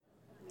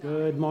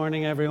Good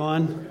morning,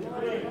 everyone.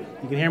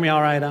 You can hear me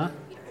all right, huh?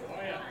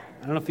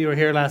 I don't know if you were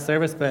here last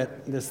service,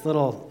 but this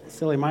little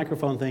silly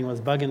microphone thing was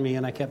bugging me,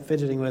 and I kept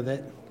fidgeting with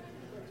it.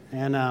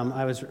 And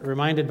I was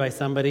reminded by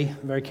somebody,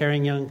 a very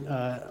caring young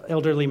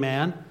elderly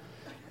man,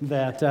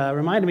 that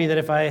reminded me that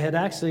if I had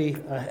actually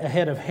a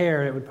head of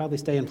hair, it would probably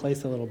stay in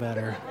place a little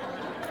better.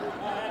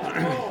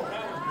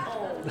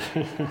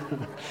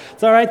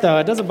 It's all right, though.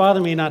 It doesn't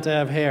bother me not to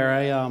have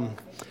hair.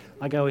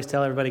 Like I always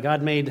tell everybody,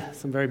 God made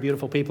some very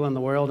beautiful people in the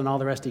world, and all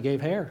the rest He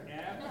gave hair.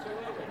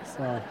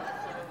 So,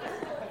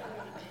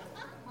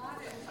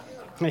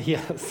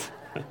 yes.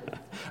 I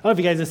don't know if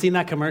you guys have seen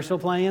that commercial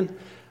playing.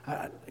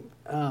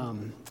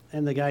 And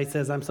the guy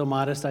says, "I'm so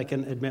modest, I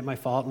can admit my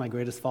fault. My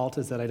greatest fault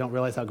is that I don't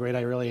realize how great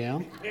I really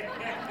am."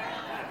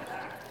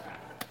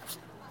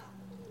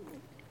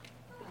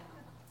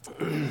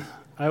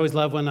 I always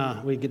love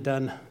when we get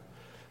done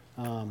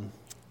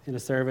in a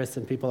service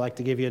and people like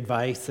to give you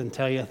advice and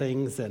tell you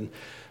things. And,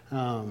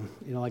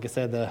 like I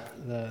said,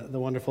 the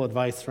wonderful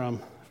advice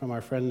from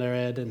our friend there,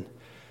 Ed. And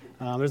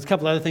there's a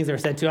couple other things that were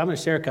said, too. I'm going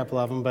to share a couple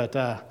of them. But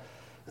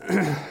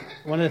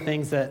one of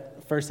the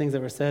first things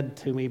that were said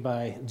to me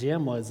by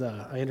Jim was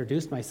I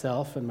introduced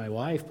myself and my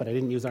wife, but I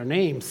didn't use our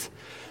names.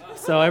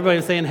 So everybody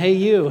was saying, "Hey,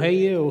 you, hey,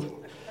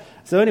 you."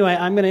 So anyway,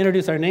 I'm going to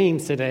introduce our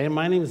names today.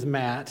 My name is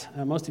Matt.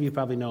 Most of you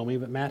probably know me,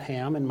 but Matt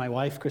Ham, and my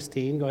wife,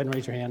 Christine. Go ahead and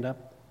raise your hand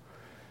up.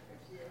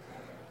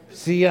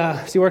 She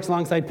works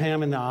alongside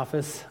Pam in the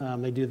office.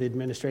 They do the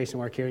administration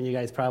work here, and you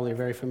guys probably are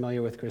very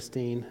familiar with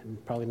Christine, and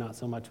probably not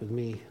so much with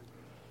me.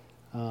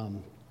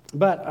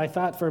 But I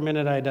thought for a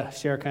minute I'd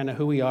share kind of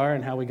who we are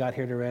and how we got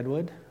here to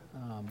Redwood.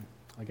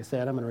 Like I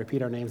said, I'm going to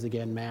repeat our names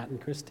again, Matt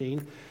and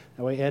Christine.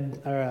 That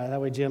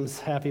way Jim's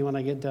happy when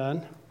I get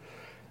done.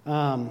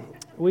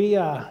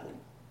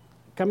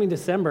 Coming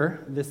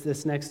December,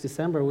 this next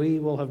December, we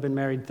will have been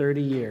married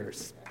 30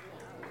 years.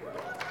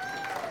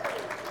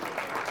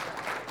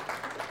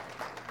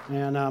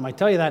 And I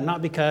tell you that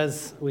not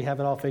because we have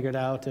it all figured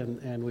out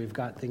and we've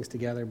got things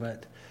together,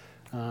 but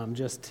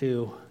just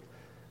to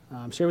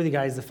share with you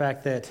guys the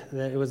fact that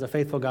it was a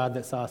faithful God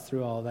that saw us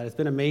through all of that. It's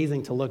been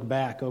amazing to look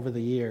back over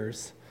the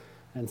years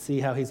and see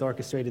how He's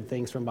orchestrated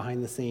things from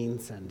behind the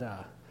scenes, and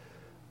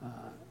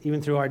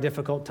even through our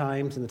difficult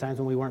times and the times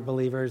when we weren't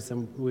believers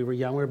and we were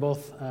young. We were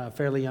both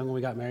fairly young when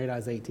we got married. I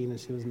was 18 and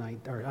she was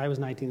 19, or I was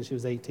 19 and she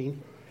was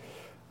 18.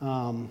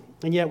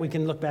 And yet we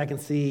can look back and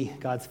see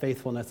God's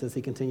faithfulness as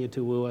He continued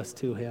to woo us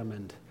to Him.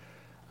 And,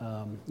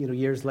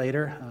 years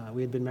later,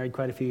 we had been married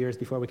quite a few years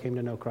before we came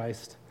to know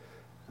Christ.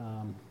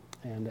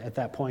 And at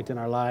that point in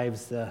our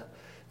lives,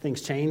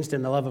 things changed,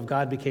 and the love of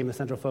God became the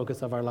central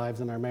focus of our lives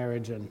and our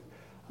marriage. And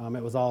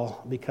it was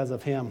all because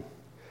of Him.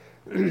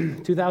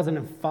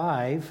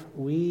 2005,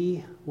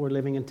 we were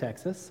living in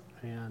Texas,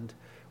 and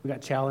we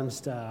got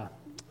challenged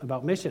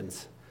about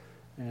missions.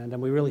 And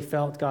we really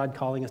felt God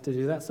calling us to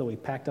do that, so we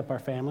packed up our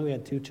family. We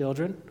had 2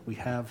 children. We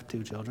have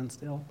 2 children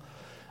still.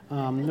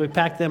 We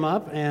packed them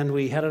up, and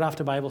we headed off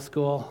to Bible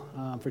school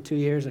for 2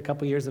 years, a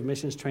couple years of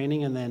missions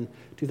training, and then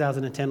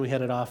 2010 we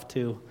headed off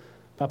to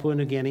Papua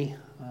New Guinea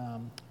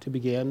to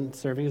begin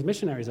serving as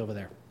missionaries over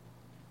there.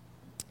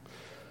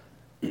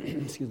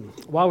 Excuse me.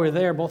 While we were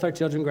there, both our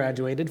children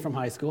graduated from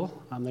high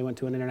school. They went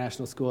to an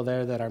international school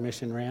there that our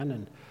mission ran,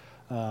 and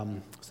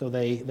so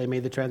they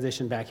made the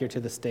transition back here to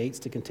the States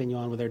to continue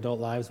on with their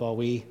adult lives while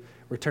we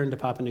returned to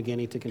Papua New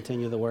Guinea to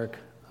continue the work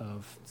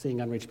of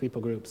seeing unreached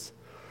people groups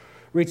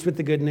reached with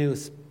the good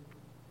news.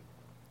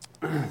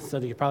 So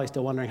you're probably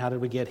still wondering, how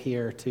did we get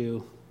here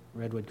to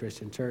Redwood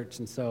Christian Church?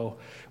 And so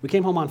we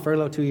came home on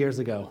furlough 2 years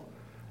ago,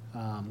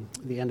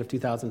 the end of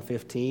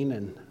 2015,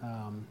 and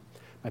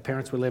my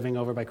parents were living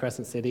over by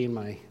Crescent City, and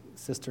my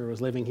sister was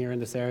living here in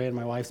this area, and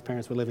my wife's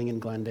parents were living in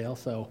Glendale.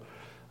 So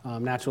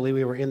naturally,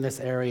 we were in this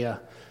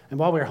area. And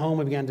while we were home,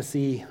 we began to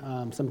see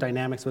some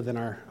dynamics within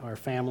our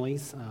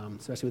families,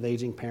 especially with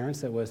aging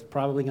parents, that was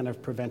probably going to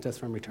prevent us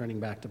from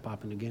returning back to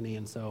Papua New Guinea.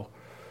 And so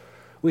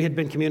we had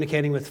been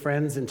communicating with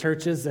friends in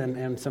churches,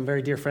 and some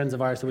very dear friends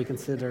of ours that we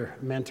consider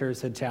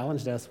mentors had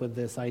challenged us with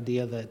this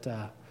idea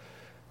that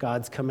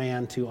God's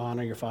command to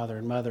honor your father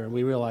and mother. And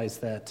we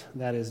realized that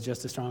is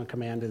just as strong a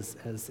command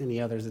as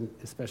any others, and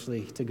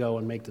especially to go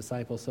and make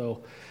disciples.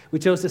 So we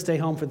chose to stay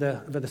home for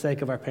the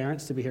sake of our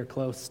parents, to be here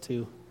close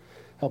to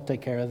help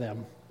take care of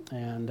them.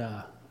 And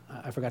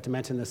I forgot to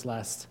mention this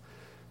last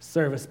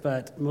service,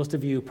 but most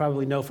of you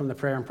probably know from the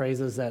prayer and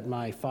praises that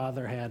my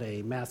father had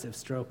a massive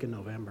stroke in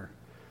November.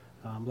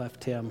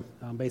 Left him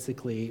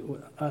basically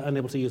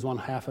unable to use one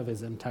half of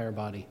his entire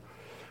body.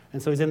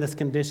 And so he's in this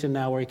condition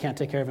now where he can't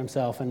take care of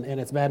himself, and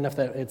it's bad enough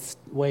that it's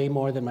way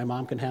more than my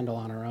mom can handle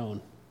on her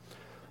own.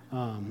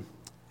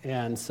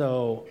 And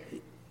so,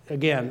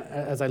 again,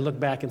 as I look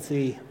back and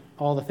see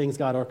all the things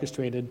God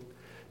orchestrated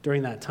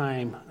during that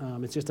time,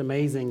 it's just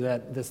amazing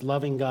that this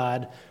loving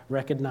God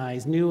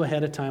knew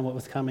ahead of time what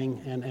was coming,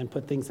 and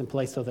put things in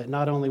place so that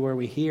not only were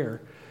we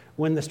here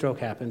when the stroke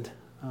happened,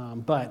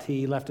 but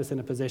He left us in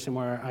a position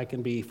where I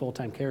can be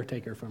full-time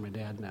caretaker for my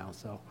dad now.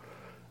 So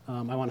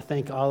I want to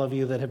thank all of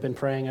you that have been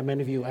praying. And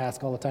many of you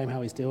ask all the time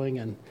how he's doing,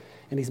 and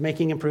he's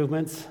making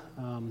improvements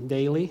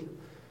daily,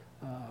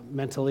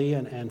 mentally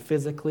and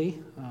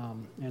physically.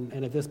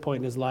 And at this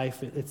point in his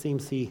life, it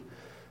seems he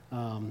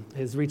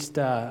has reached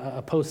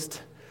a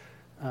post-stroke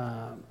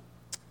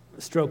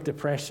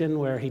depression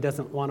where he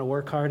doesn't want to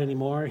work hard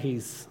anymore.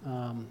 He's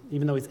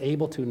even though he's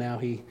able to now,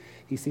 he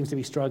seems to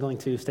be struggling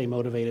to stay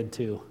motivated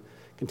to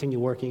continue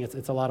working.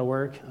 It's a lot of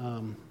work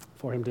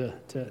for him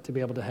to be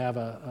able to have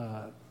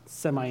a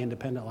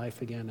semi-independent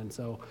life again. And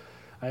so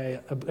I,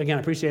 again,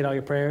 appreciate all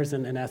your prayers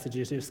and ask that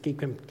you just keep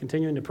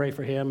continuing to pray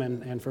for him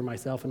and for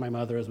myself and my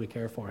mother as we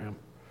care for him.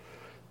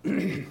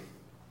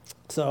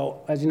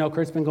 So, as you know,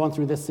 Kurt's been going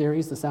through this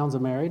series, The Sounds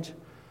of Marriage.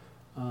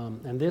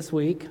 And this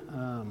week,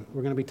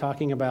 we're going to be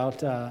talking about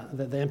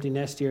the empty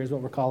nest year is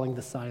what we're calling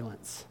the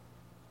silence.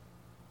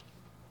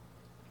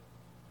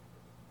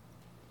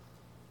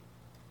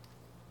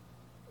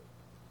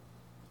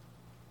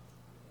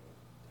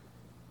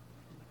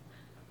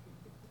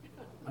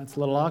 That's a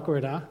little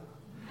awkward, huh?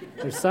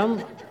 There's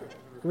some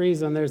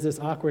reason there's this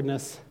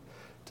awkwardness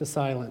to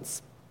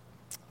silence.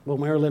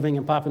 When we were living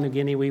in Papua New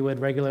Guinea, we would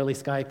regularly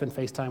Skype and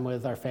FaceTime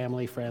with our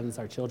family, friends,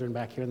 our children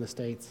back here in the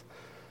States.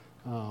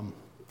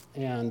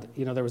 And,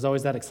 you know, there was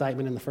always that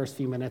excitement in the first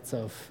few minutes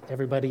of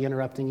everybody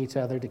interrupting each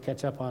other to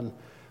catch up on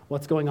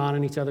what's going on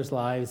in each other's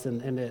lives.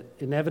 And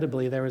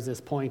inevitably, there was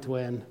this point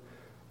when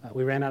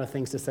we ran out of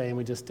things to say and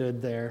we just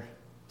stood there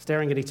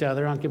staring at each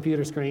other on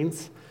computer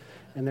screens.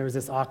 And there was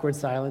this awkward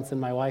silence, and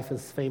my wife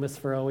is famous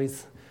for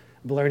always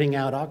blurting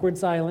out awkward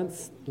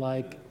silence,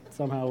 like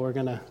somehow we're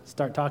going to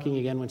start talking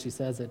again when she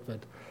says it. But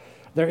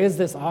there is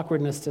this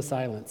awkwardness to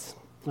silence.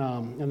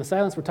 And the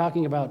silence we're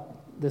talking about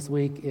this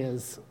week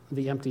is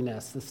the empty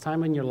nest, this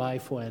time in your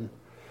life when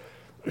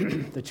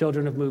the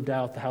children have moved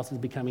out, the house is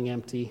becoming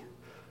empty.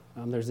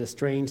 There's this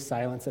strange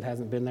silence that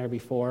hasn't been there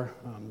before.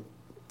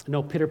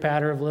 No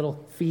pitter-patter of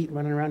little feet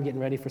running around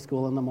getting ready for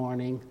school in the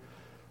morning.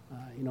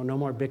 No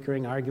more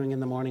bickering, arguing in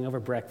the morning over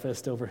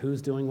breakfast, over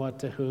who's doing what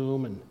to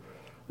whom, and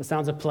the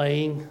sounds of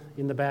playing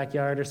in the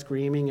backyard or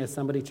screaming as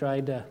somebody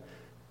tried to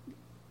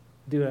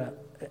do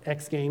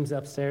X Games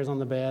upstairs on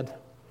the bed.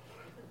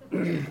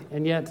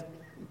 And yet,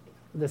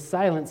 the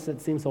silence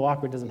that seems so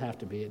awkward doesn't have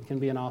to be. It can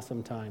be an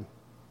awesome time.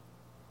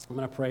 I'm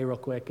going to pray real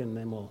quick, and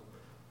then we'll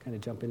kind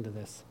of jump into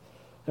this.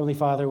 Heavenly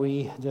Father,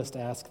 we just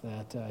ask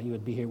that you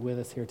would be here with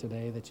us here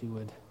today, that you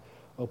would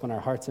open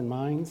our hearts and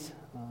minds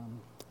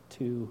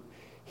to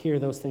hear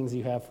those things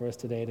you have for us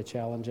today, to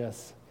challenge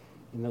us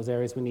in those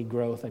areas we need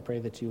growth. I pray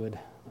that you would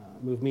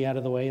move me out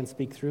of the way and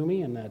speak through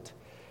me, and that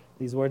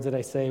these words that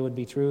I say would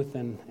be truth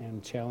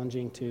and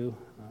challenging to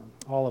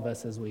all of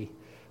us as we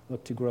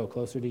look to grow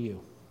closer to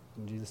you.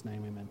 In Jesus'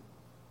 name, amen.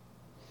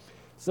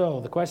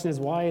 So the question is,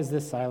 why is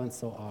this silence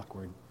so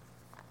awkward?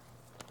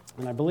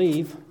 And I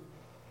believe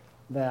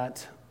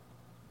that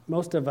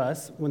most of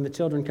us, when the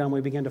children come,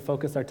 we begin to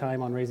focus our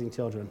time on raising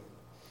children.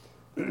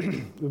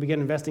 We begin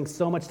investing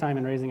so much time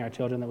in raising our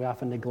children that we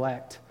often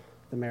neglect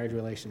the marriage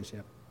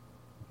relationship.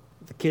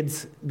 The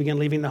kids begin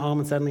leaving the home,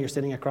 and suddenly you're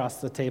sitting across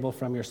the table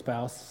from your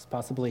spouse,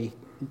 possibly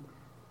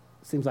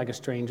seems like a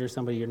stranger,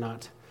 somebody you're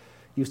not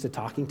used to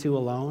talking to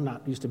alone,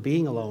 not used to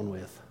being alone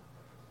with.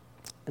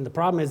 And the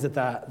problem is that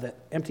the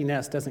empty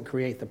nest doesn't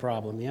create the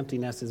problem. The empty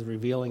nest is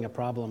revealing a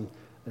problem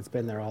that's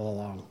been there all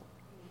along.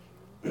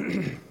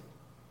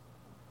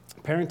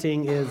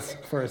 Parenting is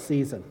for a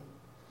season,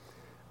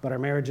 but our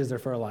marriages are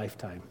for a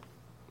lifetime.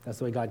 That's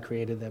the way God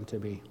created them to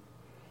be.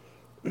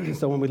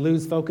 So when we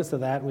lose focus of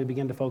that and we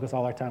begin to focus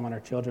all our time on our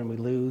children, we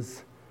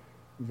lose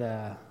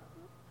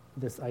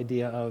this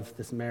idea of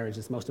this marriage,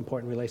 this most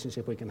important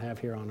relationship we can have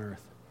here on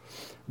earth.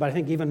 But I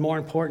think even more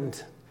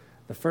important,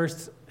 the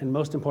first and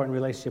most important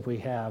relationship we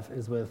have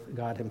is with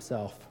God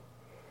himself.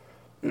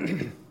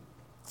 In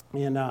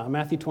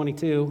Matthew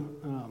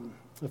 22,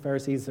 the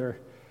Pharisees were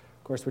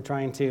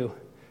trying to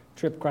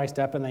trip Christ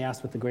up, and they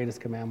asked what the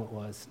greatest commandment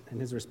was. And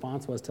his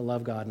response was to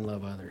love God and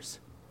love others.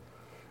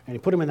 And he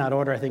put them in that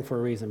order, I think, for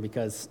a reason,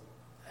 because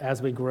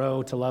as we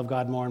grow to love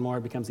God more and more,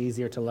 it becomes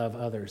easier to love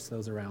others,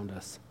 those around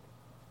us.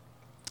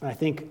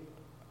 And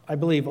I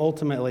believe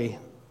ultimately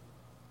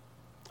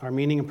our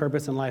meaning and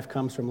purpose in life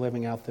comes from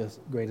living out the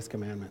greatest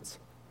commandments.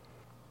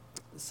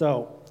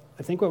 So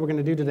I think what we're going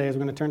to do today is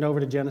we're going to turn over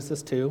to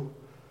Genesis 2,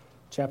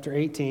 chapter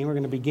 18. We're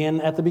going to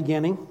begin at the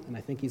beginning, and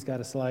I think he's got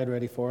a slide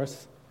ready for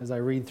us as I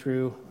read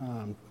through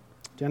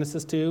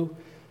Genesis 2,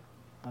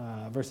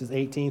 verses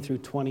 18 through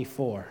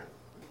 24.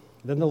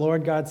 Then the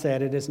Lord God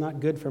said, "It is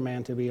not good for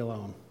man to be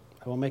alone.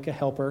 I will make a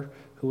helper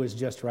who is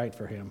just right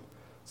for him."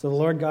 So the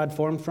Lord God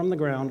formed from the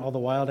ground all the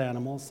wild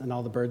animals and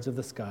all the birds of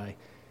the sky.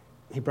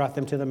 He brought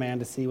them to the man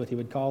to see what he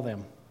would call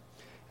them.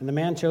 And the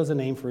man chose a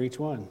name for each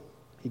one.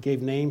 He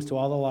gave names to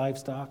all the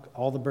livestock,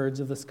 all the birds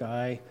of the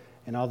sky,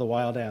 and all the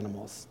wild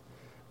animals.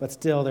 But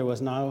still there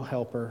was no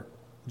helper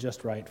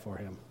just right for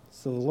him.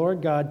 So the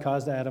Lord God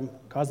caused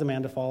the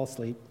man to fall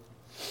asleep.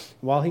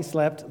 While he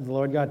slept, the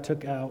Lord God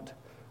took out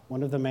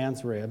one of the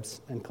man's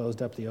ribs and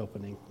closed up the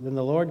opening. Then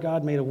the Lord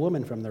God made a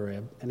woman from the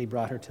rib, and he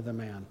brought her to the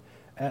man.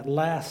 At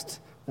last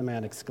the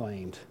man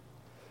exclaimed.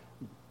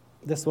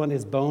 This one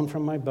is bone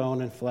from my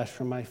bone and flesh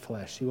from my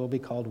flesh. She will be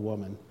called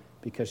woman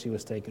because she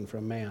was taken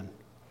from man.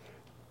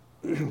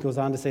 Goes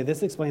on to say,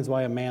 this explains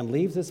why a man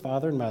leaves his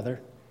father and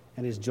mother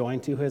and is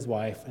joined to his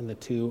wife, and the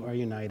two are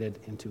united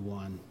into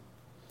one.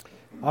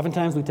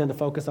 Oftentimes we tend to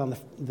focus on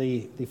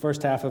the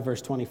first half of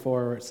verse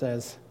 24 where it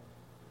says,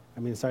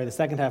 the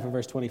second half of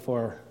verse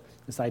 24,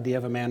 this idea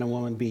of a man and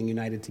woman being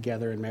united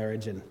together in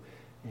marriage, and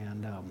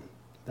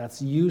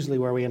that's usually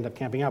where we end up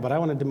camping out. But I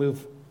wanted to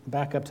move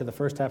back up to the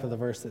first half of the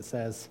verse that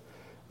says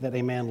that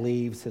a man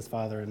leaves his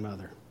father and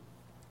mother.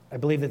 I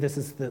believe that this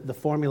is the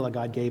formula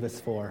God gave us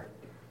for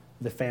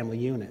the family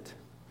unit.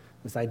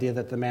 This idea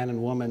that the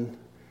man-woman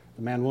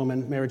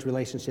marriage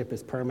relationship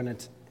is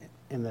permanent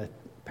and the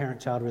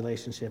parent-child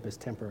relationship is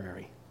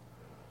temporary.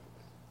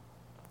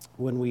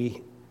 When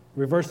we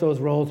reverse those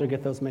roles or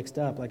get those mixed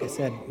up, like I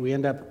said, we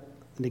end up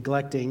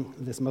neglecting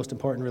this most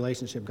important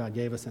relationship God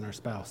gave us in our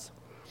spouse.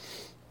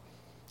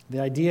 The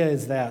idea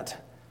is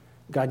that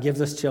God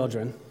gives us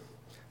children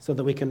so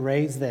that we can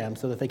raise them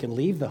so that they can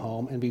leave the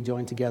home and be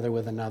joined together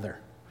with another.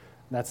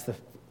 That's the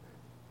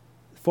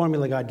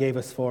formula God gave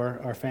us for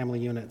our family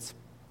units.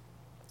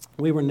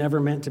 We were never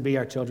meant to be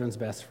our children's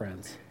best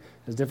friends.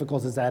 As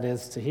difficult as that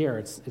is to hear,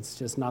 it's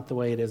just not the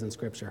way it is in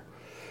Scripture.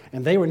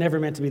 And they were never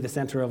meant to be the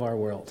center of our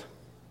world.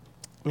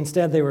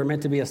 Instead, they were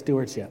meant to be a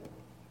stewardship.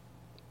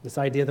 This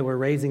idea that we're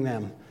raising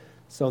them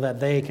so that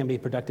they can be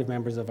productive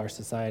members of our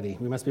society.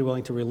 We must be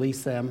willing to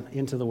release them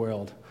into the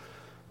world,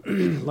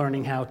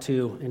 learning how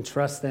to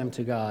entrust them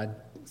to God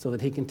so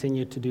that He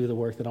continue to do the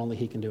work that only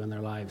He can do in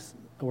their lives,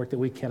 a work that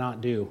we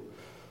cannot do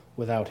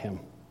without Him.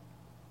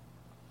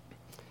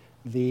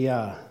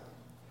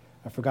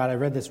 I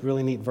read this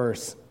really neat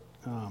verse,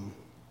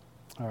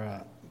 or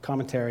a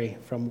commentary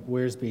from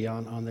Wiersbe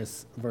on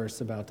this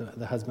verse about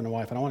the husband and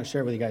wife, and I want to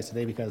share it with you guys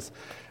today because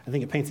I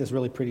think it paints this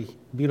really pretty,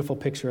 beautiful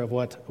picture of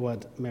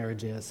what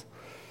marriage is.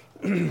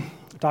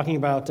 Talking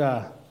about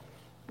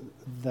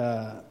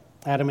the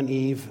Adam and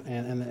Eve,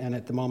 and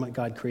at the moment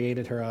God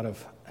created her out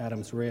of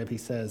Adam's rib, he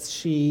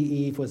says,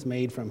 Eve, was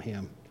made from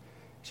him.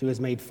 She was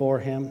made for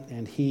him,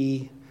 and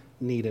he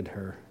needed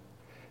her.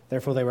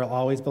 Therefore, they will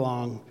always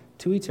belong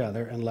to each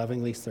other and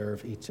lovingly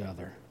serve each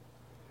other.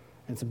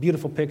 And it's a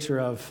beautiful picture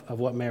of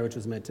what marriage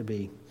was meant to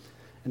be.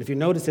 And if you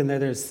notice in there,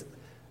 there's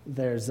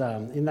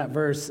in that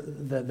verse,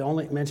 the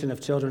only mention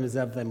of children is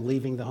of them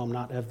leaving the home,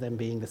 not of them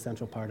being the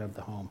central part of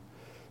the home.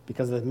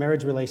 Because the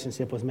marriage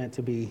relationship was meant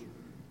to be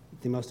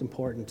the most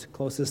important,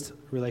 closest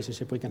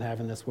relationship we can have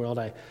in this world.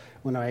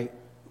 When I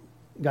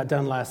got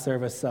done last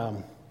service,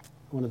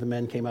 one of the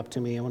men came up to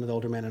me, one of the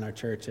older men in our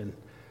church, and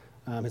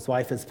his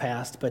wife has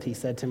passed, but he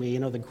said to me,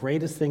 the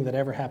greatest thing that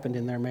ever happened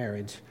in their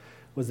marriage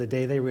was the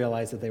day they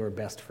realized that they were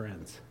best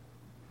friends.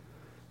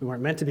 We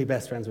weren't meant to be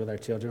best friends with our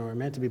children. We were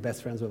meant to be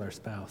best friends with our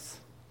spouse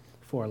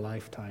for a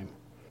lifetime.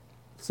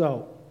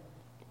 So,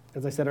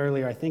 as I said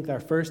earlier, I think our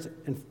first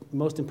and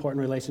most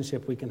important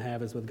relationship we can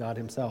have is with God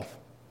Himself.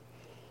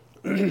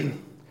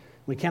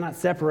 We cannot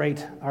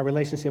separate our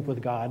relationship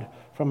with God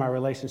from our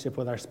relationship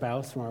with our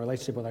spouse, from our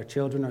relationship with our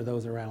children or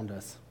those around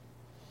us.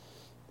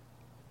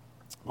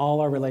 All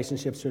our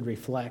relationships should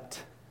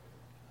reflect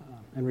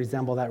and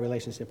resemble that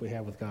relationship we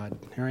have with God.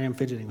 Here I am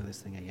fidgeting with this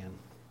thing again.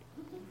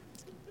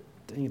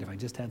 Dang it, if I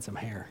just had some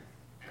hair.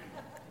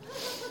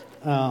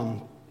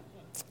 And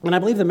I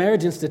believe the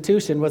marriage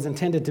institution was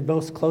intended to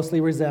most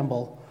closely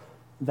resemble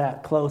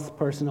that close,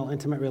 personal,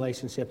 intimate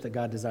relationship that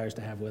God desires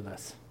to have with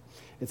us.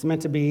 It's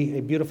meant to be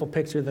a beautiful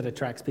picture that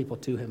attracts people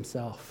to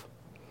Himself.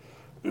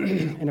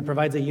 And it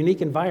provides a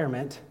unique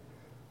environment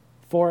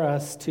for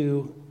us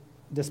to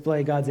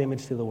display God's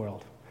image to the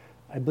world.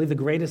 I believe the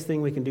greatest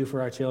thing we can do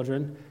for our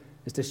children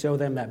is to show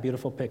them that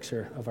beautiful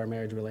picture of our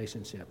marriage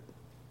relationship.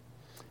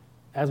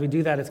 As we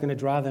do that, it's going to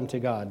draw them to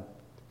God.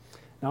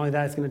 Not only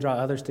that, it's going to draw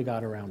others to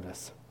God around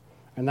us.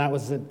 And that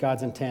was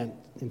God's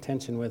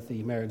intention with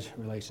the marriage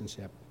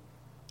relationship.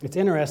 It's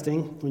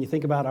interesting when you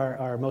think about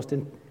our most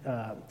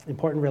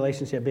important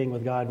relationship being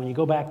with God. When you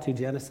go back to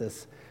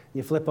Genesis,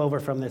 you flip over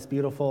from this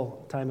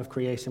beautiful time of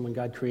creation when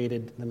God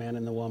created the man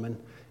and the woman,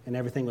 and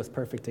everything was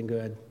perfect and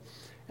good.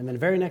 And then the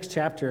very next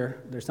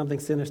chapter, there's something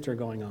sinister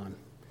going on.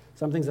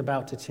 Something's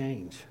about to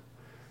change.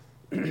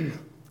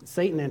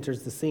 Satan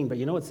enters the scene, but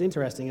you know what's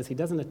interesting is he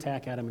doesn't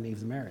attack Adam and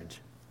Eve's marriage.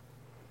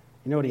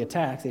 You know what he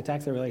attacks? He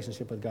attacks their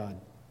relationship with God.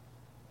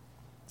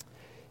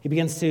 He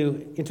begins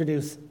to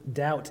introduce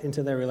doubt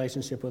into their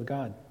relationship with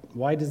God.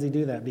 Why does he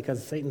do that?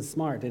 Because Satan's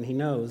smart and he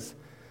knows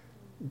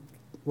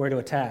where to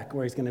attack,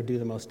 where he's going to do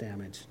the most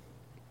damage.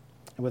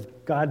 And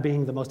with God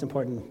being the most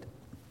important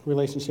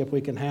relationship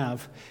we can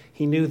have,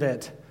 he knew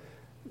that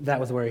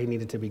was where he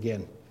needed to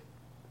begin.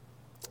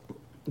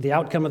 The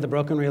outcome of the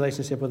broken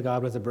relationship with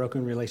God was a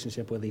broken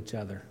relationship with each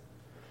other.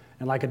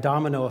 And like a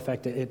domino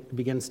effect, it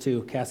begins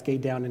to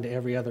cascade down into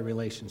every other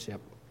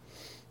relationship.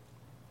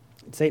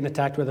 Satan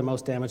attacked where the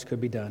most damage could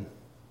be done.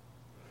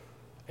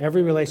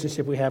 Every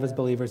relationship we have as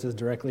believers is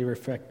directly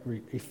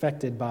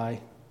affected by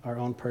our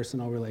own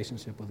personal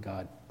relationship with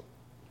God.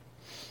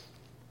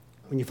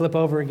 When you flip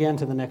over again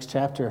to the next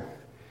chapter,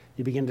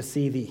 you begin to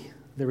see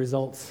the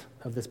results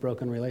of this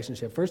broken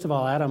relationship. First of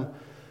all, Adam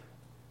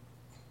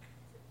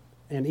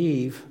and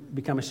Eve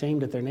become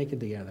ashamed that they're naked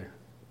together.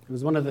 It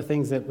was one of the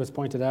things that was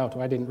pointed out.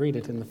 I didn't read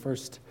it in the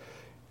first,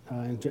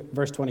 in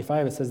verse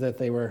 25, it says that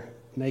they were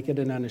naked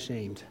and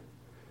unashamed.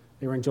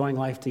 They were enjoying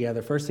life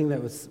together. First thing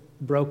that was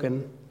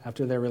broken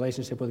after their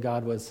relationship with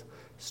God was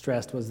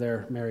stressed was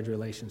their marriage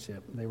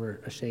relationship. They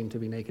were ashamed to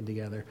be naked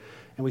together.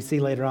 And we see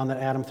later on that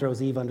Adam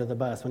throws Eve under the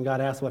bus. When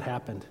God asked what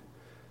happened,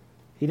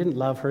 he didn't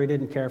love her. He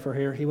didn't care for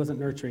her. He wasn't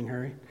nurturing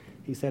her.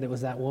 He said, it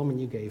was that woman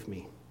you gave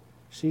me.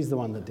 She's the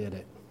one that did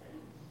it.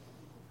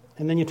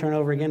 And then you turn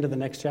over again to the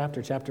next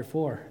chapter, chapter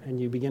 4, and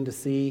you begin to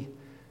see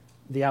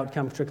the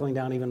outcome trickling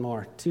down even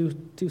more. Two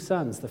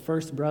sons, the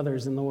first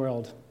brothers in the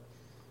world,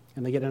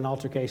 and they get in an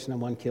altercation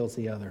and one kills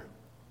the other.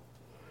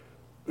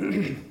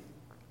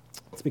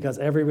 It's because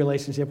every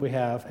relationship we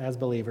have as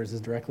believers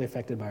is directly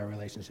affected by our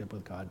relationship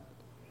with God.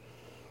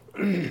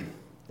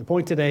 The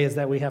point today is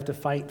that we have to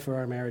fight for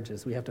our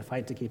marriages. We have to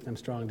fight to keep them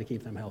strong, to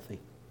keep them healthy.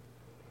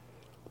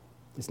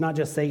 It's not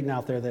just Satan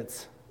out there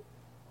that's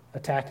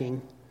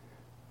attacking,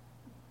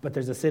 but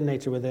there's a sin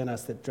nature within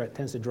us that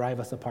tends to drive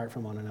us apart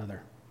from one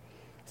another.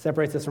 It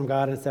separates us from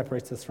God and it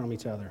separates us from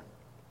each other.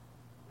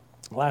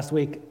 Last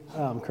week,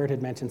 Kurt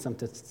had mentioned some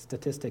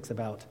statistics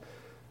about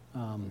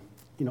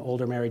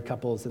older married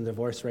couples and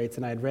divorce rates,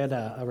 and I had read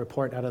a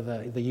report out of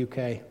the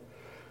UK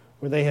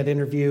where they had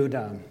interviewed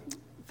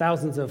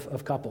thousands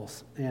of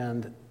couples,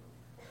 and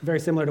very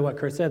similar to what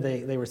Kurt said,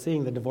 they were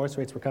seeing the divorce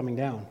rates were coming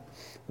down.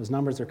 Those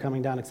numbers are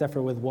coming down except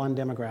for with one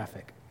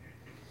demographic,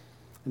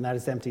 and that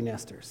is empty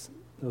nesters.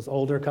 Those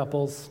older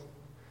couples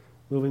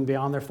moving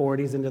beyond their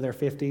 40s into their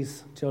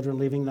 50s, children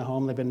leaving the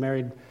home, they've been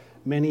married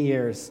many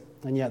years,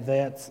 and yet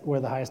that's where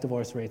the highest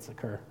divorce rates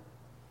occur.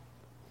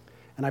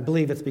 And I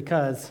believe it's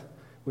because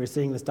we're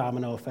seeing this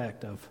domino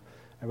effect of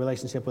a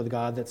relationship with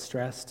God that's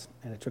stressed,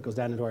 and it trickles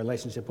down into our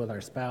relationship with our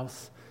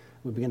spouse.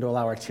 We begin to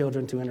allow our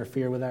children to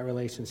interfere with that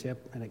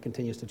relationship, and it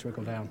continues to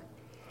trickle down.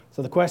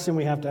 So the question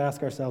we have to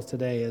ask ourselves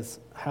today is,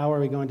 how are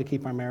we going to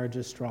keep our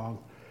marriages strong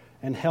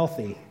and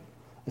healthy,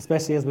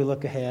 especially as we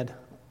look ahead?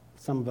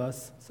 Some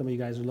of you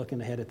guys are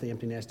looking ahead at the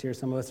empty nest here.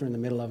 Some of us are in the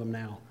middle of them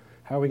now.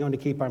 How are we going to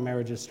keep our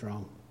marriages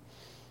strong?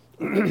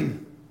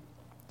 And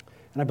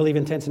I believe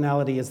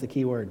intentionality is the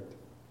key word.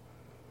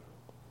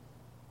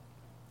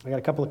 I got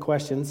a couple of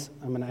questions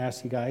I'm going to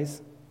ask you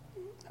guys,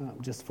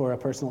 just for a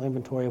personal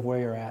inventory of where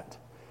you're at.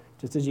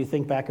 Just as you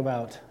think back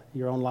about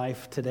your own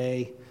life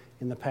today,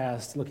 in the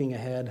past, looking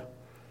ahead,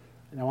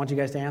 and I want you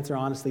guys to answer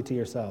honestly to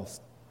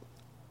yourselves.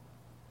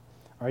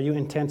 Are you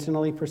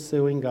intentionally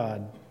pursuing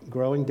God,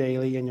 growing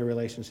daily in your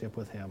relationship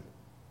with Him?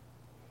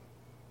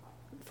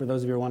 For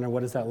those of you who are wondering, what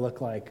does that look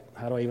like?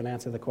 How do I even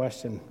answer the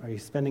question? Are you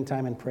spending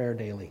time in prayer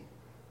daily?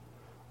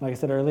 Like I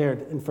said earlier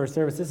in first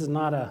service,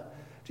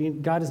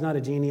 God is not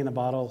a genie in a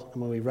bottle,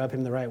 and when we rub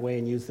Him the right way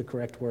and use the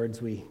correct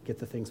words, we get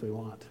the things we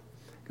want.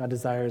 God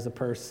desires a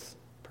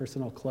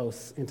personal,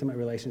 close, intimate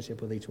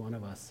relationship with each one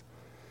of us.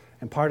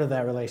 And part of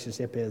that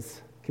relationship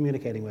is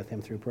communicating with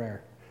Him through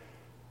prayer.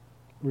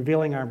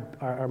 Revealing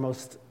our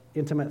most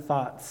intimate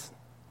thoughts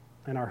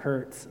and our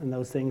hurts and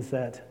those things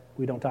that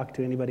we don't talk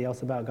to anybody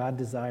else about. God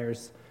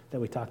desires that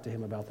we talk to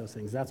Him about those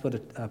things. That's what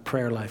a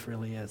prayer life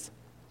really is.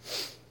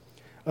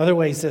 Other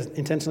ways to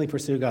intentionally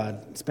pursue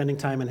God: spending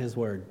time in His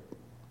Word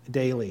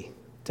daily,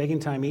 taking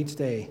time each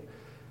day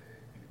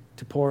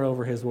to pore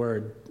over His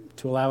Word,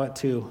 to allow it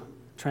to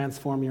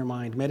transform your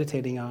mind,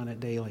 meditating on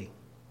it daily.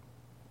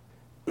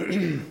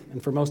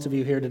 And for most of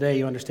you here today,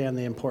 you understand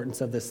the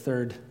importance of this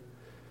third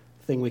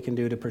thing we can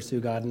do to pursue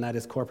God, and that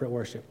is corporate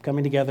worship.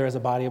 Coming together as a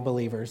body of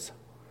believers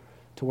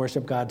to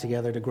worship God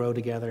together, to grow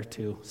together,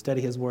 to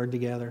study His Word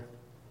together.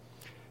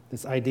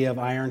 This idea of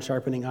iron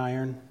sharpening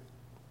iron.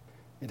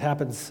 It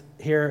happens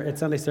here at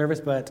Sunday service,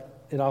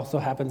 but it also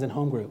happens in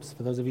home groups.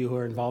 For those of you who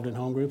are involved in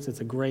home groups, it's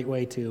a great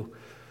way to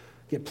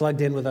get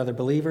plugged in with other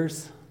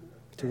believers,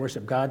 to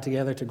worship God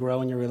together, to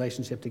grow in your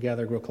relationship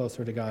together, grow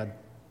closer to God.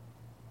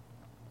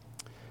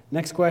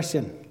 Next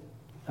question.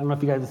 I don't know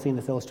if you guys have seen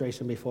this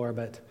illustration before,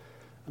 but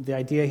the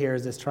idea here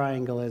is this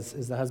triangle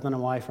is the husband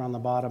and wife are on the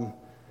bottom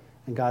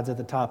and God's at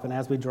the top. And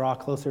as we draw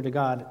closer to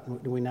God,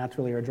 we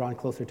naturally are drawn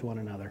closer to one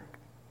another.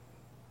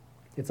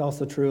 It's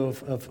also true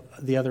of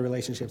the other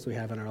relationships we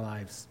have in our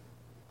lives.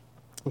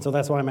 And so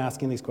that's why I'm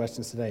asking these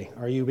questions today.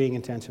 Are you being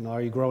intentional?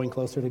 Are you growing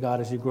closer to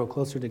God? As you grow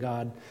closer to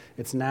God,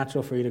 it's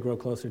natural for you to grow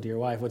closer to your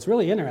wife. What's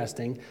really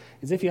interesting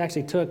is if you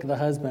actually took the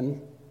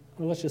husband,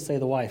 or let's just say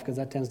the wife, because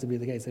that tends to be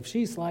the case. If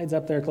she slides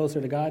up there closer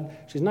to God,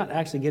 she's not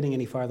actually getting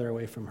any farther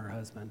away from her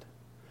husband.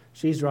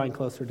 She's drawing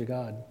closer to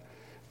God.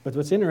 But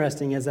what's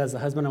interesting is as the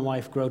husband and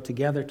wife grow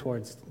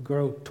towards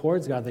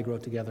God, they grow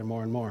together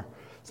more and more.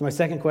 So my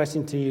second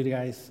question to you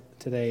guys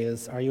today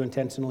is, are you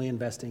intentionally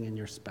investing in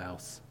your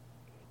spouse?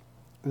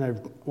 And I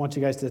want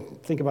you guys to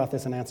think about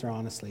this and answer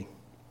honestly.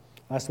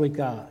 Last week,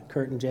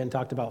 Kurt and Jen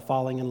talked about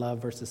falling in love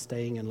versus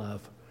staying in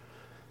love.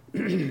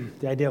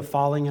 The idea of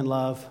falling in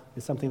love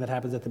is something that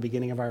happens at the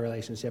beginning of our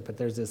relationship, but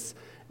there's this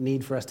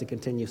need for us to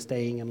continue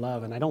staying in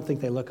love, and I don't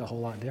think they look a whole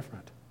lot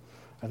different.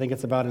 I think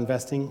it's about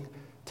investing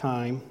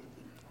time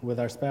with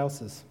our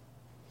spouses,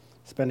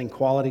 spending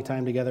quality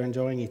time together,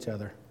 enjoying each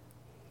other,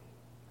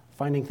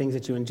 finding things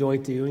that you enjoy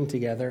doing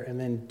together and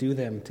then do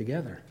them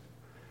together.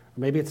 Or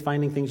maybe it's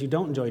finding things you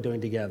don't enjoy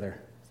doing together.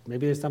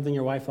 Maybe there's something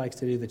your wife likes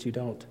to do that you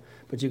don't,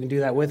 but you can do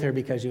that with her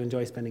because you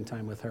enjoy spending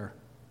time with her.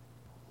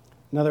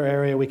 Another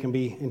area we can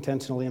be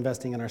intentionally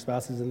investing in our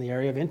spouses is in the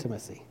area of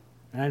intimacy.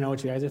 And I know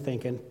what you guys are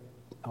thinking.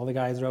 All the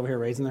guys are over here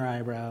raising their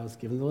eyebrows,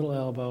 giving the little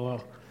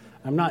elbow.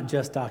 I'm not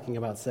just talking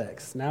about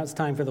sex. Now it's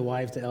time for the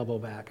wives to elbow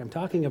back. I'm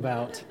talking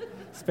about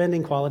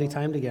spending quality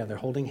time together,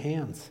 holding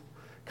hands,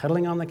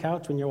 cuddling on the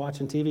couch when you're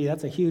watching TV.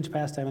 That's a huge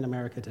pastime in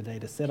America today,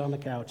 to sit on the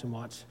couch and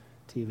watch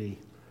TV.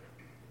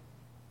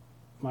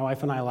 My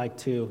wife and I like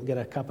to get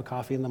a cup of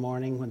coffee in the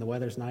morning when the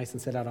weather's nice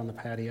and sit out on the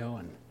patio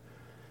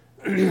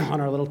and on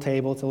our little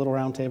table. It's a little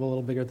round table, a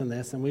little bigger than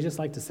this, and we just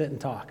like to sit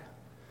and talk,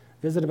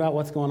 visit about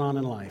what's going on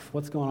in life,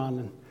 what's going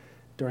on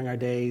during our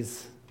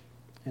days,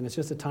 and it's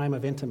just a time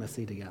of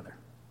intimacy together.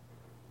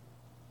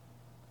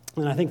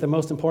 And I think the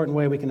most important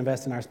way we can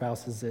invest in our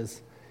spouses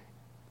is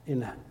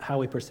in how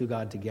we pursue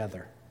God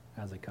together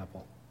as a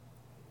couple.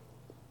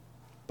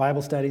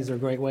 Bible studies are a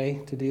great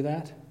way to do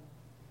that.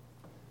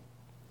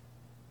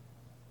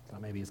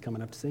 Thought maybe he's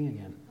coming up to sing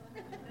again.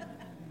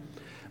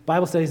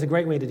 Bible study is a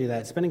great way to do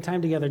that. Spending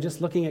time together,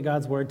 just looking at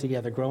God's Word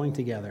together, growing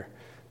together.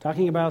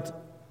 Talking about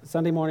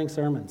Sunday morning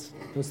sermons,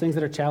 those things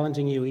that are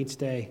challenging you each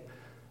day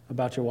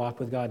about your walk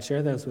with God.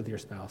 Share those with your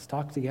spouse.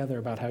 Talk together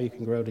about how you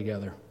can grow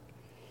together.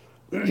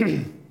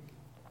 I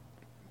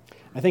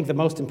think the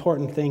most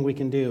important thing we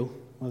can do,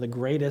 one of the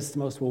greatest,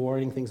 most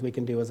rewarding things we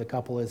can do as a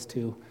couple is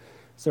to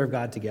serve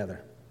God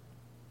together.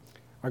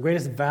 Our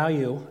greatest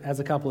value as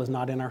a couple is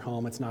not in our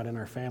home, it's not in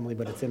our family,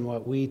 but it's in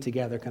what we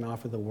together can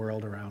offer the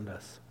world around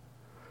us.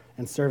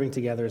 And serving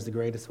together is the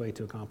greatest way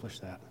to accomplish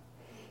that.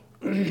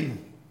 I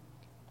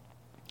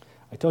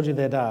told you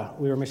that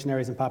we were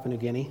missionaries in Papua New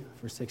Guinea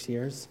for 6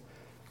 years.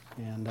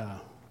 And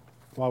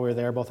while we were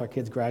there, both our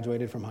kids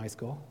graduated from high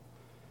school.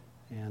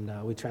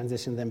 And we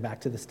transitioned them back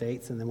to the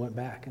States and then went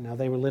back. And now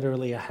they were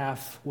literally a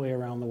halfway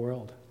around the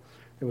world.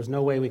 There was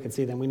no way we could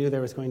see them. We knew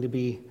there was going to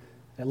be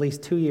at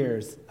least 2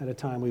 years at a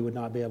time we would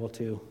not be able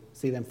to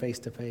see them face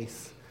to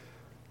face,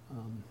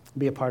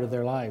 be a part of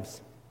their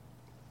lives.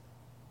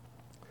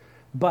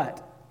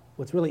 But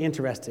what's really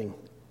interesting,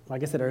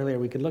 like I said earlier,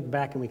 we could look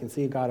back and we can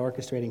see God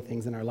orchestrating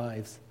things in our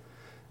lives.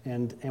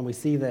 And we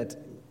see that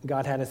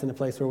God had us in a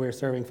place where we were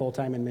serving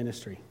full-time in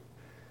ministry.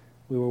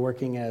 We were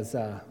working as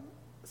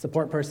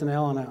support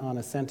personnel on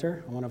a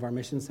center, on one of our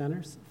mission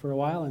centers for a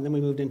while, and then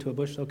we moved into a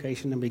bush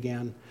location and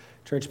began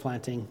church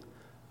planting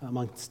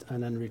amongst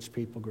an unreached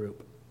people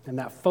group. And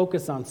that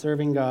focus on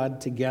serving God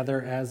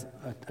together as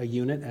a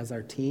unit, as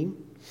our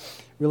team,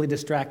 really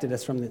distracted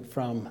us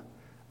from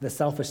the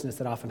selfishness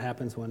that often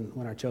happens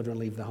when our children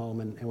leave the home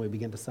and we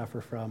begin to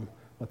suffer from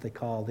what they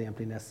call the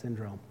empty nest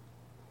syndrome.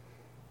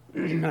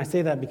 And I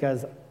say that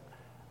because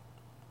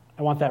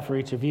I want that for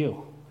each of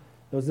you.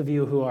 Those of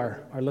you who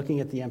are looking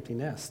at the empty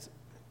nest,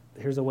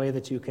 here's a way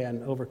that you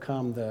can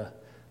overcome the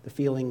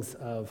feelings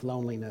of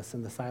loneliness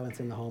and the silence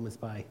in the home is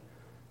by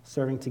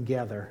serving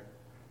together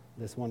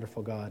this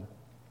wonderful God.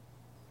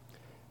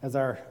 As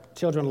our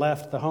children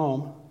left the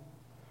home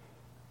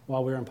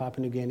while we were in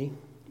Papua New Guinea,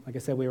 like I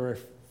said, we were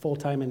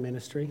full-time in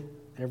ministry.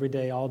 Every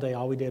day,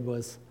 all we did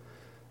was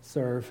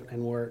serve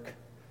and work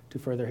to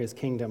further his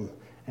kingdom.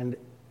 And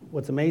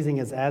what's amazing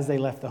is as they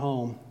left the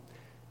home,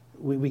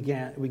 we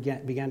began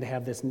to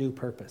have this new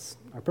purpose.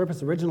 Our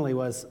purpose originally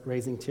was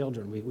raising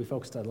children. We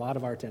focused a lot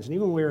of our attention.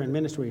 Even when we were in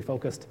ministry, we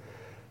focused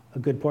a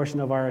good portion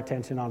of our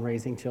attention on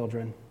raising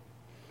children,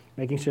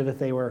 making sure that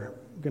they were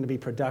going to be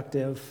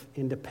productive,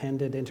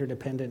 independent,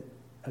 interdependent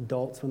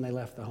adults when they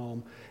left the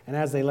home. And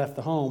as they left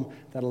the home,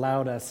 that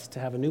allowed us to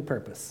have a new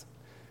purpose.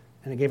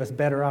 And it gave us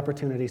better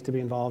opportunities to be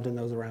involved in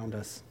those around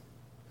us.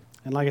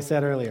 And like I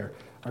said earlier,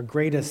 our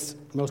greatest,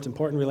 most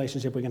important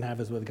relationship we can have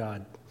is with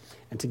God.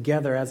 And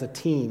together as a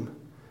team,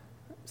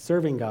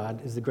 serving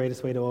God is the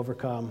greatest way to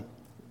overcome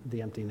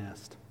the empty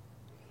nest.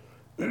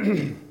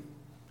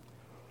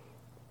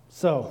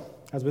 So,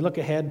 as we look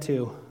ahead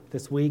to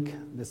this week,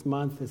 this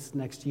month, this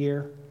next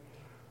year,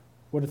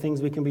 what are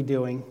things we can be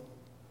doing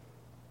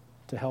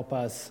to help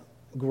us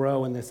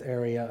grow in this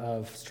area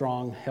of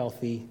strong,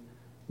 healthy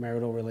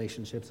marital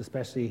relationships,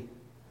 especially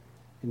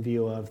in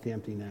view of the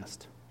empty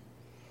nest?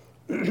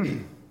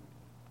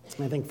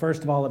 I think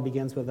first of all, it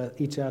begins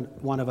with each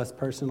one of us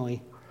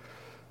personally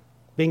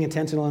being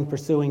intentional in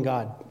pursuing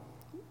God,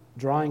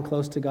 drawing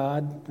close to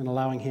God and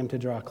allowing him to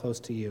draw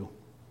close to you.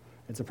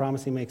 It's a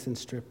promise he makes in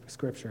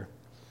Scripture.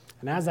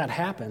 And as that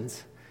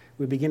happens,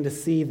 we begin to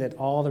see that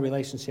all the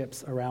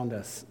relationships around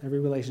us, every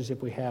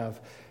relationship we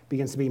have,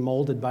 begins to be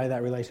molded by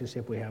that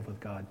relationship we have with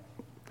God,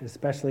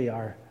 especially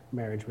our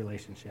marriage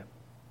relationship.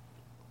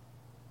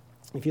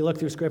 If you look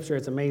through Scripture,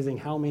 it's amazing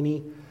how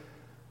many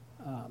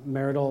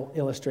marital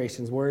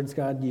illustrations, words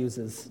God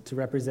uses to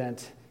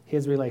represent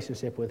his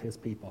relationship with his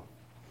people.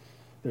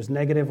 There's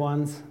negative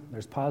ones,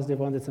 there's positive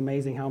ones. It's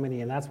amazing how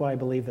many, and that's why I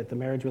believe that the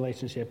marriage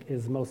relationship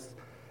is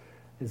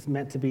is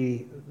meant to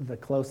be the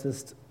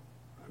closest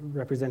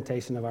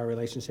representation of our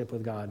relationship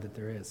with God that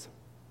there is.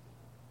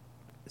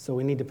 So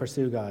we need to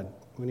pursue God.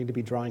 We need to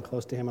be drawing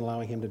close to Him and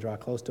allowing Him to draw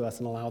close to us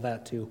and allow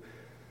that to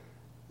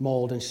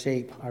mold and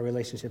shape our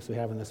relationships we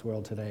have in this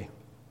world today.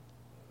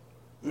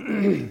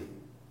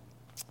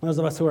 Those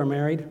of us who are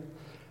married,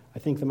 I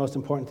think the most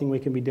important thing we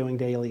can be doing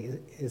daily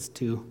is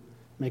to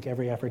make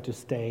every effort to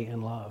stay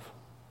in love.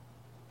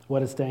 What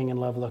does staying in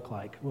love look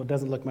like? Well, it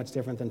doesn't look much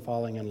different than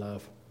falling in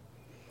love.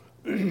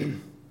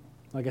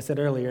 Like I said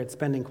earlier, it's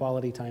spending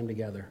quality time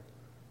together.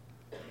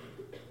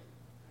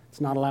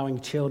 It's not allowing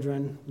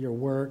children, your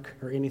work,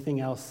 or anything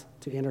else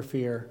to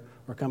interfere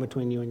or come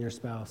between you and your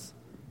spouse.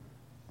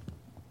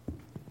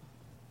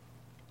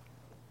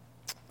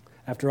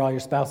 After all, your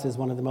spouse is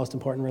one of the most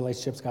important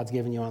relationships God's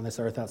given you on this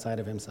earth outside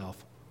of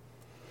Himself.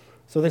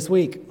 So this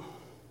week,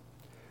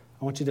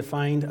 I want you to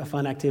find a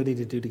fun activity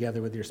to do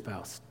together with your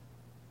spouse.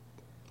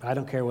 I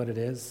don't care what it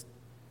is.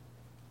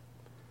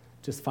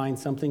 Just find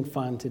something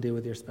fun to do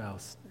with your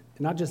spouse.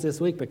 Not just this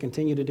week, but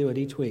continue to do it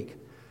each week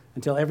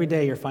until every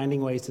day you're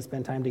finding ways to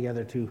spend time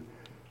together to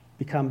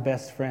become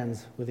best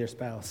friends with your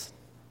spouse.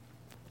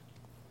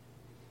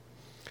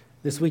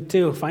 This week,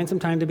 too, find some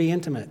time to be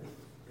intimate.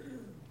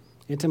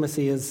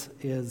 Intimacy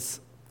is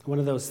one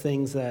of those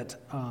things that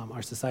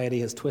our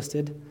society has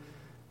twisted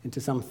into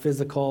some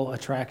physical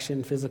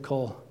attraction,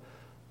 physical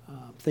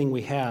thing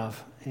we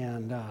have,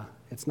 and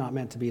it's not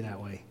meant to be that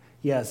way.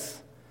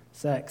 Yes,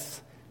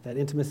 sex, that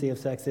intimacy of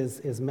sex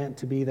is meant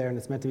to be there, and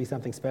it's meant to be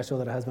something special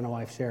that a husband and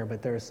wife share,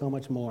 but there is so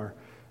much more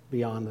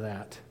beyond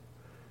that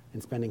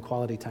in spending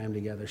quality time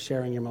together,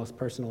 sharing your most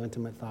personal,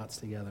 intimate thoughts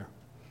together.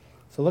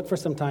 So look for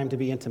some time to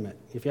be intimate.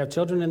 If you have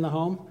children in the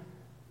home,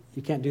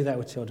 you can't do that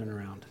with children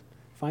around.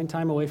 Find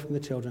time away from the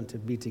children to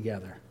be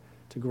together,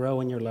 to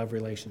grow in your love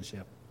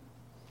relationship.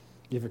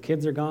 If your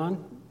kids are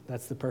gone,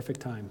 that's the perfect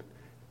time.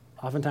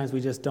 Oftentimes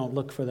we just don't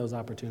look for those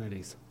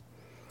opportunities.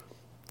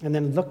 And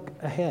then look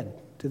ahead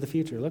to the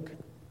future. Look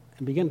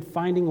and begin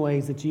finding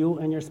ways that you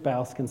and your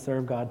spouse can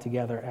serve God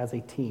together as a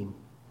team.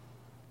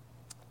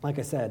 Like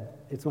I said,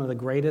 it's one of the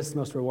greatest,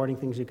 most rewarding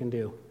things you can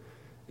do,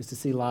 is to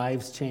see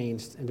lives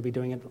changed and to be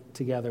doing it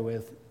together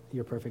with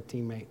your perfect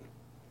teammate.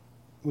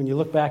 When you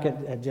look back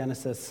at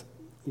Genesis,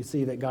 you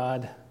see that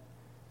God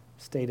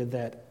stated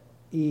that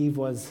Eve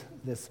was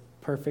this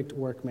perfect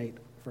workmate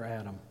for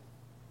Adam.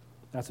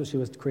 That's what she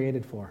was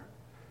created for.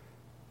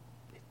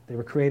 They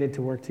were created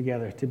to work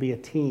together, to be a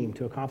team,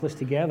 to accomplish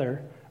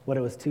together what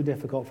it was too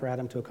difficult for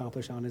Adam to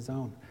accomplish on his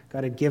own.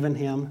 God had given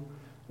him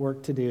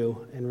work to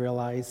do and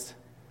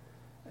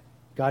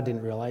God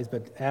didn't realize,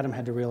 but Adam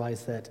had to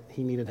realize that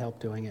he needed help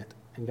doing it,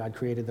 and God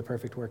created the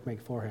perfect workmate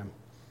for him.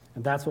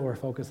 And that's what we're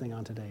focusing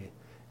on today,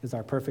 is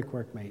our perfect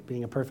workmate,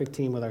 being a perfect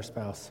team with our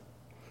spouse.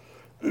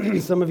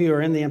 Some of you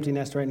are in the empty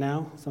nest right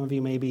now. Some of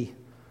you may be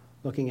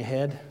looking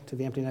ahead to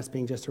the empty nest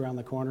being just around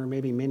the corner,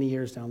 maybe many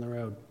years down the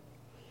road.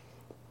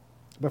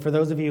 But for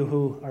those of you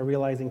who are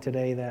realizing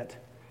today that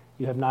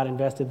you have not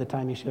invested the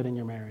time you should in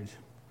your marriage,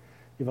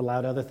 you've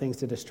allowed other things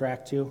to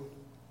distract you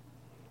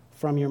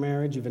from your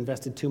marriage, you've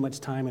invested too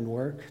much time in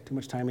work, too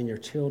much time in your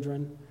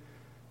children,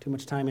 too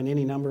much time in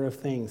any number of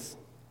things,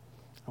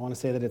 I want to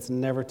say that it's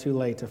never too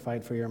late to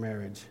fight for your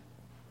marriage.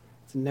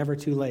 It's never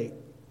too late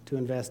to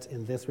invest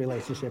in this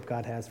relationship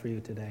God has for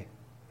you today.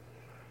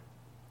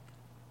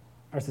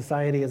 Our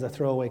society is a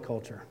throwaway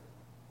culture.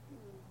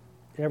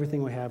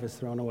 Everything we have is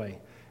thrown away.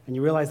 And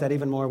you realize that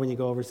even more when you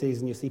go overseas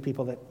and you see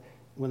people that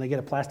when they get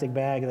a plastic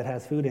bag that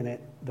has food in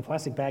it, the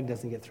plastic bag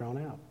doesn't get thrown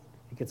out.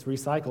 It gets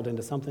recycled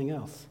into something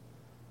else.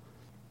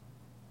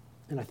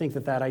 And I think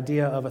that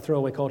idea of a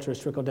throwaway culture has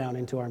trickled down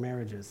into our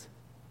marriages.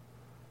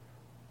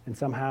 And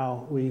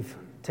somehow we've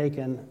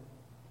taken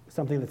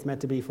something that's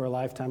meant to be for a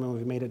lifetime and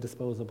we've made it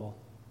disposable.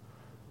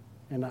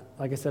 And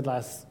like I said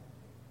last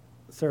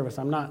service,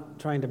 I'm not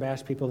trying to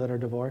bash people that are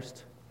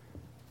divorced.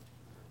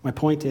 My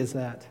point is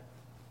that,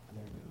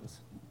 there it goes.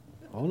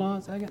 Hold on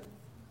a second.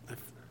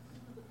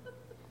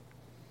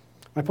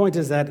 My point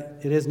is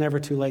that it is never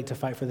too late to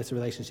fight for this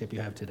relationship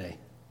you have today.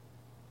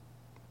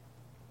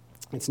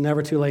 It's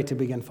never too late to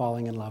begin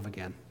falling in love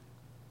again.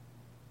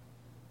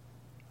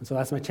 And so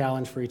that's my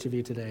challenge for each of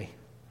you today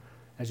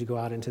as you go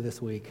out into this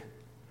week,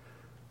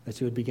 that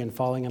you would begin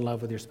falling in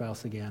love with your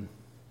spouse again,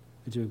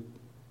 that you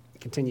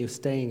continue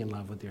staying in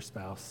love with your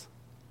spouse,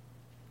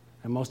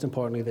 and most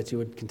importantly, that you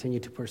would continue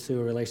to pursue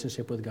a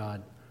relationship with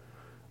God,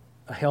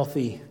 a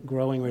healthy,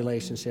 growing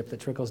relationship that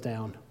trickles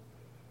down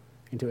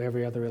into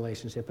every other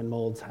relationship and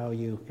molds how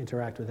you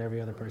interact with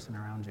every other person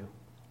around you.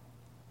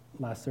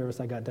 Last service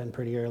I got done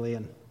pretty early,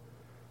 and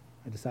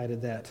I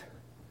decided that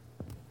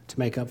to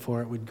make up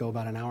for it, we'd go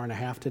about an hour and a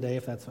half today,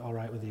 if that's all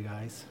right with you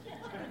guys.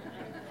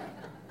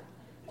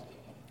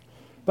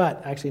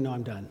 But actually, no,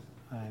 I'm done.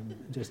 I'm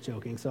just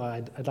joking. So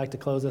I'd like to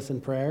close us in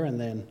prayer, and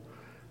then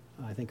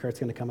I think Kurt's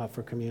going to come up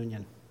for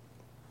communion.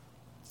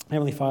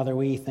 Heavenly Father,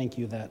 we thank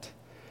you that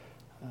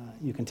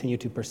you continue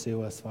to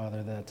pursue us,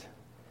 Father, that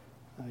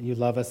you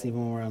love us even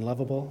when we're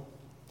unlovable,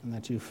 and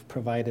that you've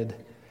provided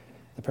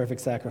the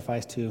perfect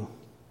sacrifice to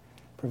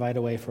provide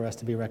a way for us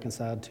to be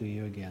reconciled to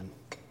you again.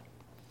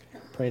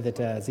 Pray that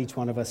as each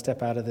one of us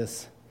step out of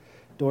this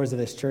doors of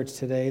this church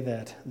today,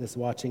 that this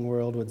watching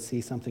world would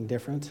see something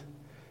different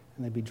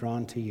and they'd be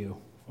drawn to you,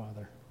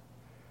 Father.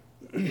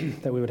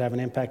 That we would have an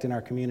impact in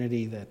our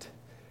community that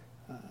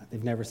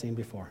they've never seen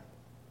before.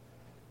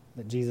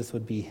 That Jesus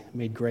would be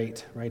made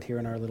great right here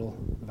in our little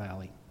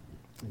valley.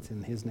 It's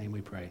in his name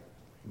we pray.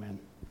 Amen.